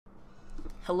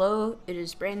Hello, it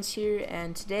is BraineZ here,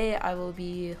 and today I will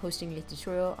be hosting a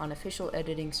tutorial on official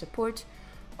editing support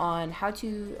on how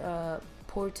to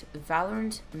port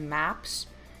Valorant maps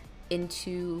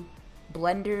into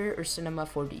Blender or Cinema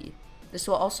 4D. This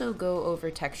will also go over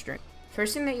texturing.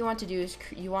 First thing that you want to do is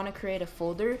you want to create a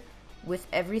folder with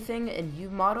everything in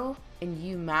UModel and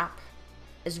UMap,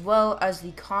 as well as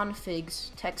the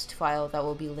configs text file that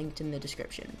will be linked in the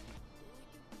description.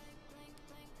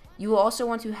 You will also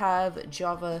want to have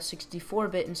Java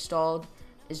 64-bit installed,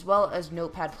 as well as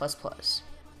Notepad++.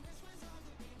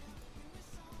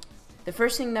 The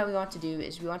first thing that we want to do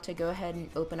is we want to go ahead and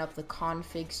open up the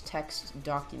configs text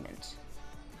document.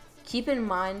 Keep in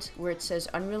mind where it says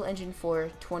Unreal Engine 4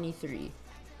 23.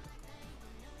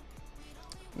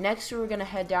 Next, we're going to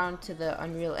head down to the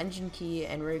Unreal Engine key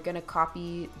and we're going to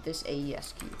copy this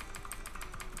AES key.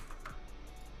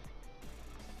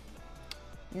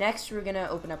 Next, we're going to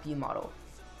open up UModel.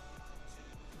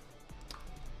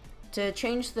 To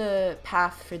change the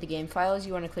path for the game files,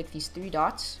 you want to click these three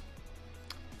dots,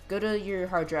 go to your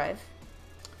hard drive,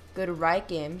 go to Riot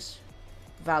Games,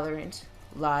 Valorant,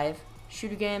 Live,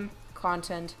 Shooter Game,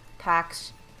 Content,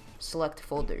 Packs, select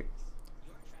Folder.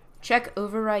 Check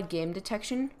Override Game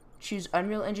Detection, choose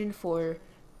Unreal Engine 4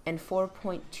 and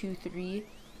 4.23,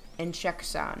 and check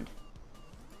Sound.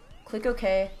 Click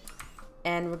OK.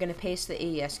 And we're going to paste the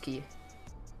AES key.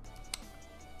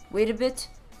 Wait a bit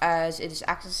as it is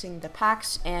accessing the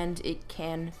packs and it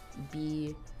can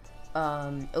be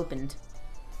opened.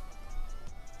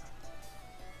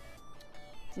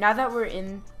 Now that we're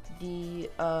in the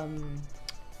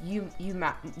UModel,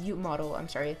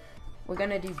 we're going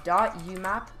to do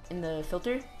 .umap in the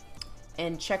filter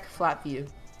and check flat view.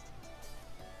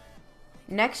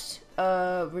 Next,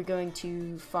 we're going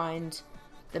to find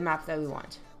the map that we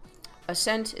want.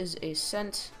 Ascent is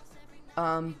Ascent,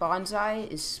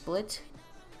 Bonsai is Split,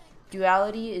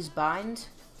 Duality is Bind,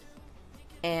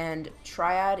 and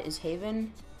Triad is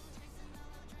Haven,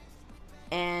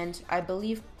 and I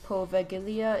believe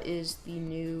Poveglia is the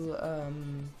new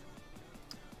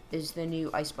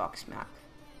Icebox map.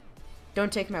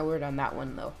 Don't take my word on that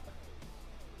one though.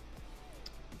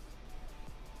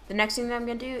 The next thing that I'm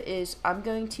going to do is I'm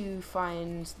going to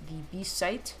find the B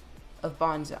site of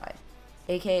Bonsai,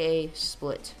 aka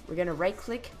Split. We're going to right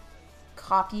click,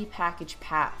 copy package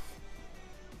path.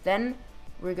 Then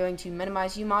we're going to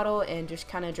minimize UModel and just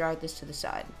kind of drag this to the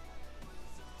side.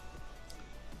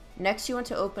 Next, you want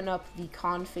to open up the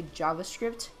config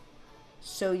JavaScript.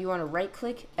 So you want to right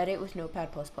click, edit with Notepad++.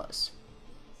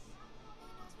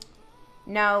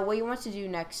 Now what you want to do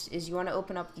next is you want to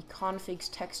open up the configs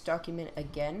text document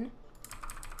again,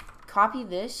 copy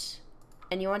this,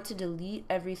 and you want to delete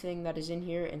everything that is in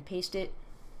here and paste it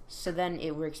so then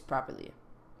it works properly.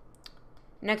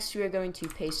 Next, we are going to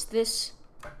paste this,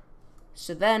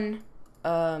 so then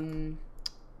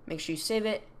make sure you save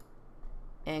it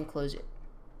and close it.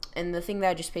 And the thing that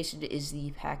I just pasted is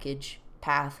the package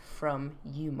path from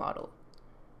UModel.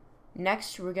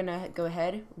 Next, we're going to go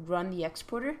ahead, run the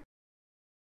exporter.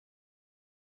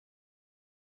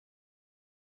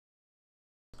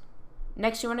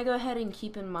 Next, you want to go ahead and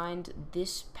keep in mind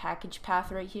this package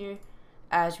path right here,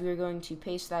 as we are going to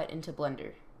paste that into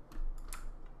Blender.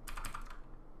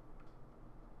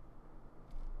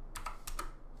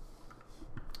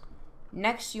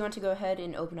 Next, you want to go ahead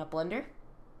and open up Blender.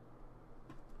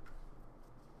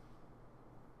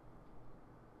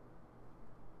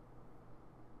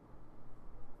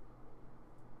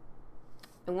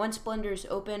 And once Blender is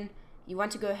open, you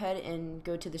want to go ahead and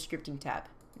go to the scripting tab.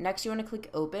 Next, you want to click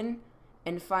Open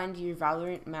and find your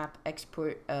Valorant map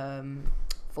export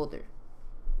folder.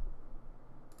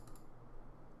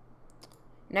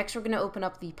 Next, we're going to open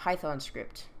up the Python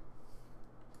script.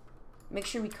 Make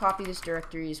sure we copy this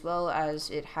directory as well, as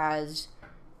it has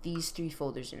these three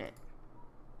folders in it.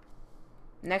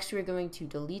 Next, we're going to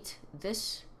delete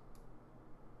this.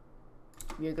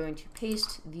 We are going to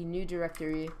paste the new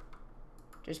directory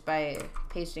just by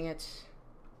pasting it.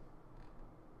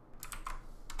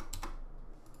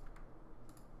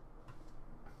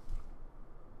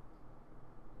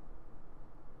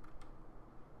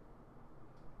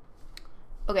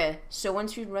 Okay, so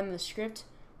once we run the script,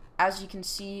 as you can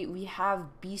see, we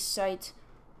have B site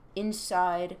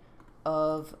inside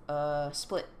of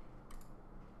Split.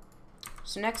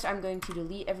 So next, I'm going to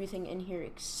delete everything in here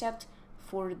except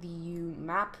for the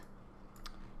UMap.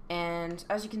 And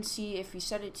as you can see, if we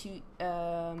set it to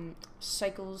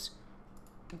cycles,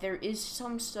 there is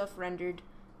some stuff rendered,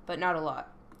 but not a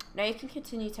lot. Now you can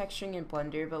continue texturing in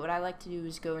Blender, but what I like to do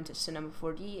is go into Cinema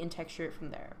 4D and texture it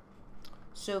from there.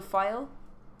 So File,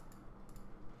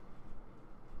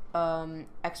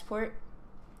 export,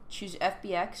 choose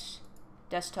FBX,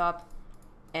 desktop,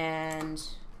 and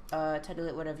title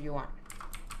it whatever you want.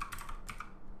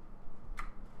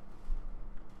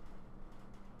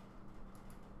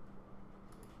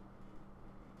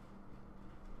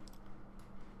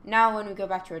 Now when we go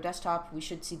back to our desktop, we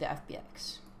should see the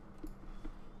FBX.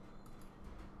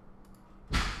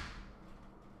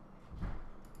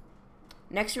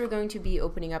 Next, we're going to be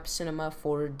opening up Cinema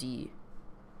 4D.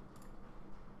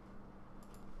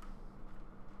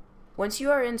 Once you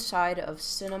are inside of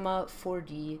Cinema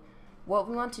 4D, what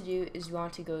we want to do is we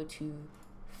want to go to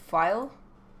File,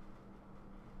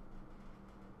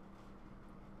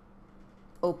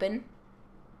 Open,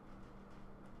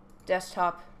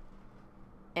 Desktop,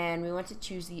 and we want to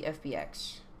choose the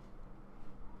FBX.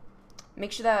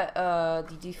 Make sure that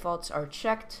the defaults are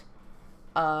checked.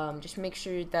 Just make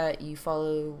sure that you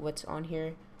follow what's on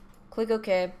here. Click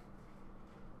OK.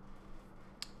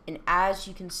 And as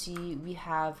you can see, we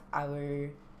have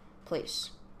our place.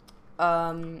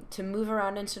 To move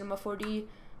around in Cinema 4D,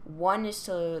 1 is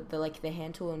to the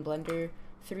hand tool in Blender,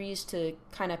 3 is to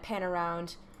kind of pan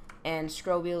around, and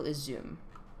scroll wheel is zoom.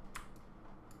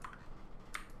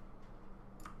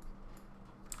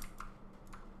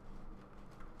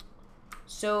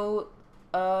 So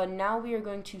now we are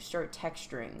going to start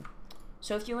texturing.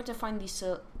 So if you want to find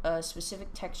the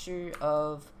specific texture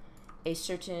of a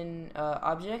certain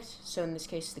object, so in this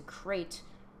case the crate,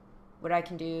 what I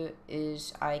can do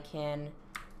is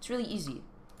it's really easy.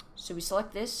 So we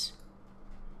select this,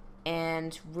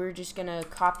 and we're just gonna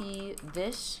copy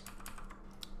this,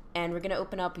 and we're gonna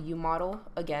open up UModel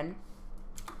again,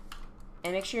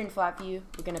 and make sure in flat view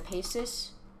we're gonna paste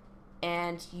this,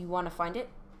 and you want to find it.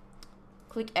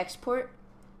 Click export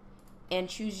and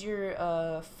choose your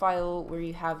file where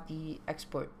you have the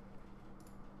export.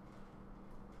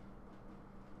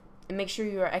 And make sure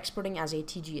you are exporting as a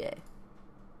TGA.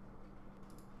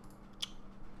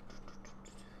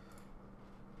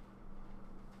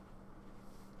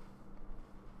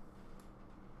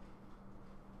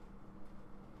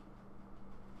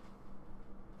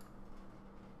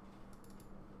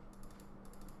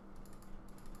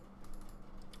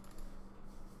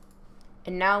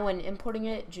 And now when importing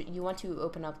it, you want to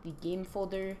open up the game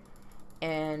folder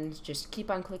and just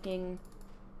keep on clicking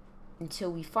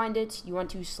until we find it. You want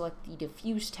to select the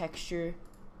diffuse texture,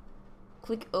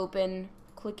 click open,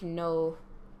 click no,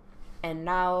 and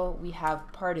now we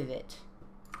have part of it.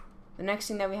 The next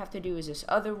thing that we have to do is this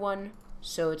other one,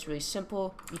 so it's really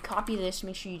simple. You copy this,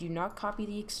 make sure you do not copy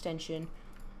the extension.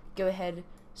 Go ahead,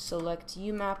 select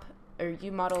UMap or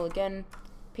UModel again,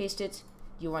 paste it.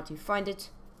 You want to find it.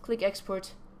 Click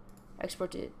export,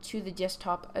 export it to the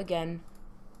desktop again,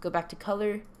 go back to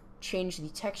color, change the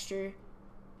texture,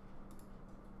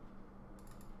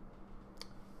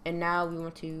 and now we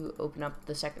want to open up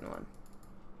the second one.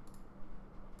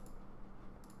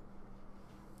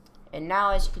 And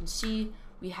now as you can see,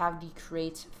 we have the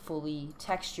crate fully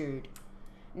textured.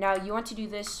 Now you want to do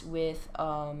this with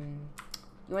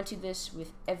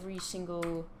every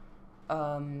single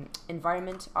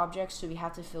environment object, so we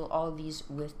have to fill all of these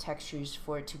with textures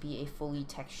for it to be a fully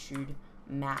textured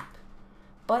map.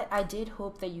 But I did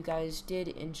hope that you guys did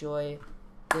enjoy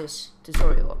this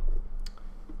tutorial.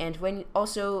 And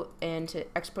to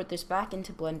export this back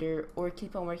into Blender or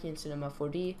keep on working in Cinema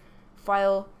 4D,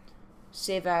 File,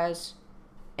 Save As,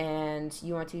 and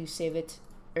you want to save it,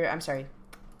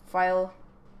 File,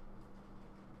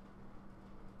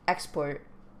 Export,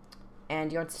 and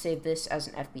you want to save this as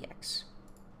an FBX.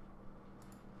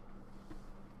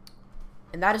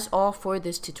 And that is all for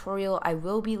this tutorial. I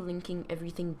will be linking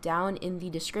everything down in the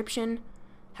description.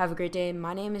 Have a great day.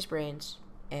 My name is BraineZ,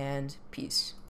 and peace.